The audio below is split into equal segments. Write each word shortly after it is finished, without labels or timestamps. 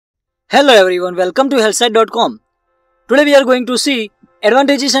Hello everyone, welcome to Helsite.com. Today we are going to see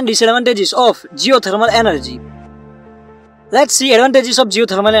advantages and disadvantages of geothermal energy. Let's see advantages of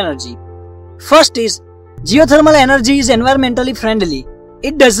geothermal energy. First is, geothermal energy is environmentally friendly.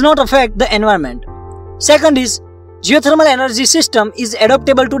 It does not affect the environment. Second is, geothermal energy system is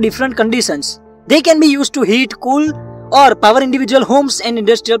adaptable to different conditions. They can be used to heat, cool or power individual homes and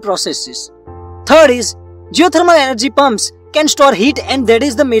industrial processes. Third is, geothermal energy pumps can store heat, and that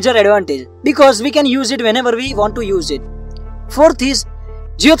is the major advantage because we can use it whenever we want to use it. Fourth is,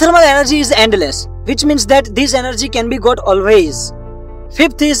 geothermal energy is endless, which means that this energy can be got always.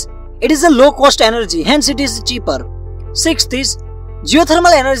 Fifth is, it is a low cost energy, hence it is cheaper. Sixth is,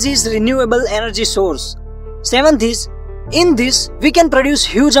 geothermal energy is renewable energy source. Seventh is, in this we can produce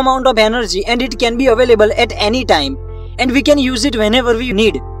huge amount of energy and it can be available at any time and we can use it whenever we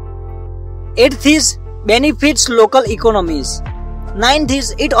need. Eighth is, benefits local economies. Ninth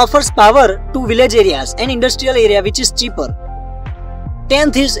is, it offers power to village areas and industrial area which is cheaper.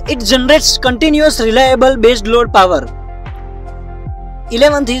 10th is, it generates continuous reliable based load power.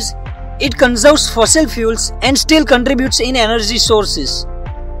 11th is, it conserves fossil fuels and still contributes in energy sources.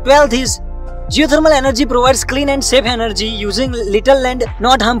 12th is, geothermal energy provides clean and safe energy using little land,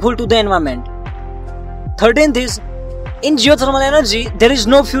 not harmful to the environment. 13th is, in geothermal energy there is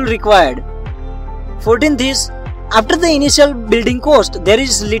no fuel required. 14th is, after the initial building cost, there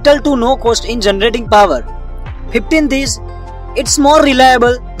is little to no cost in generating power. 15th is, it's more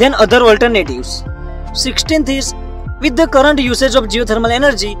reliable than other alternatives. 16th is, with the current usage of geothermal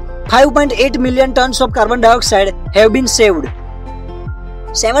energy, 5.8 million tons of carbon dioxide have been saved.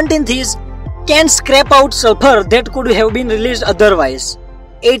 17th is, can scrap out sulfur that could have been released otherwise.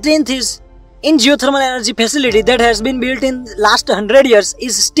 18th is, in geothermal energy facility that has been built in last 100 years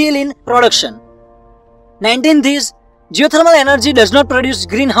is still in production. 19th is, geothermal energy does not produce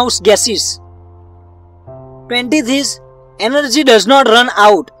greenhouse gases. 20th is, energy does not run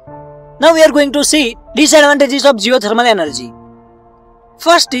out. Now we are going to see disadvantages of geothermal energy.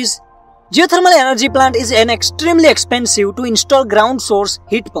 First is, geothermal energy plant is extremely expensive to install ground source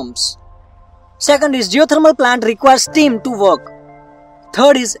heat pumps. Second is, geothermal plant requires steam to work.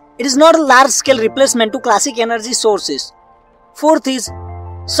 Third is, it is not a large scale replacement to classic energy sources. Fourth is,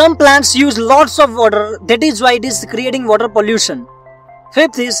 some plants use lots of water, that is why it is creating water pollution.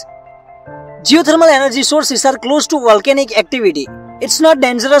 Fifth is, geothermal energy sources are close to volcanic activity. It's not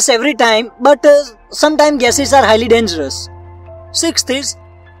dangerous every time, but sometimes gases are highly dangerous. Sixth is,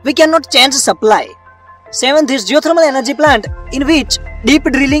 we cannot change supply. Seventh is, geothermal energy plant in which deep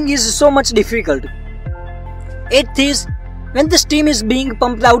drilling is so much difficult. Eighth is, when the steam is being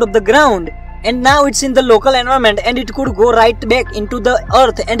pumped out of the ground, and now it's in the local environment and it could go right back into the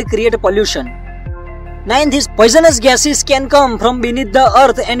earth and create pollution. Ninth is, poisonous gases can come from beneath the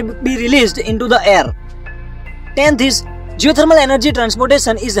earth and be released into the air. 10th is, geothermal energy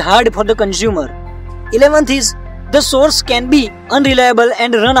transportation is hard for the consumer. 11th is, the source can be unreliable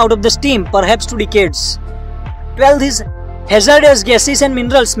and run out of the steam perhaps to decades. 12th is, hazardous gases and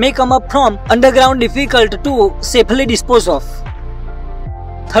minerals may come up from underground difficult to safely dispose of.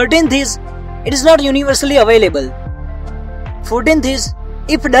 13th is, it is not universally available. 14th is,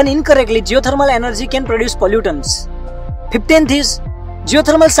 if done incorrectly, geothermal energy can produce pollutants. 15th is,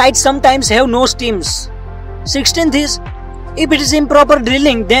 geothermal sites sometimes have no steams. 16th is, if it is improper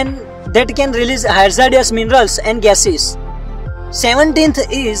drilling, then that can release hazardous minerals and gases. 17th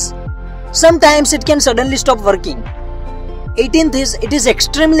is, sometimes it can suddenly stop working. 18th is, it is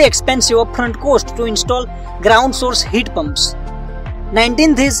extremely expensive upfront cost to install ground source heat pumps.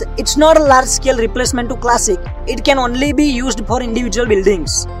 19th is, it's not a large scale replacement to classic, it can only be used for individual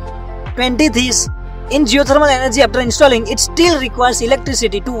buildings. 20th is, in geothermal energy after installing, it still requires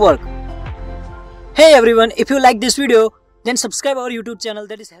electricity to work. Hey everyone, if you like this video, then subscribe our YouTube channel,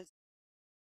 that is helpful.